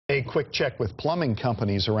A quick check with plumbing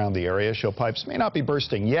companies around the area show pipes may not be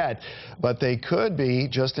bursting yet, but they could be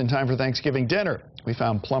just in time for Thanksgiving dinner. We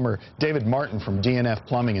found plumber David Martin from DNF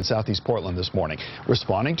Plumbing in Southeast Portland this morning,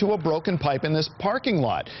 responding to a broken pipe in this parking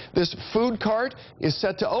lot. This food cart is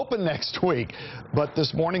set to open next week, but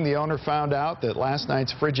this morning the owner found out that last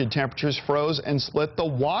night's frigid temperatures froze and split the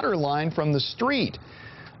water line from the street.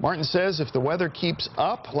 Martin says if the weather keeps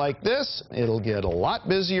up like this, it'll get a lot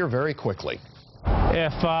busier very quickly.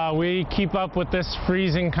 If we keep up with this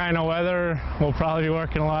freezing kind of weather, we'll probably be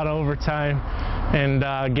working a lot of overtime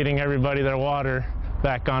and getting everybody their water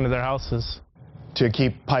back onto their houses. To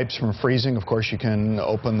keep pipes from freezing, of course, you can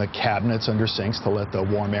open the cabinets under sinks to let the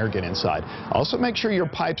warm air get inside. Also, make sure your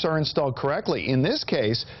pipes are installed correctly. In this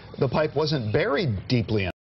case, the pipe wasn't buried deeply enough.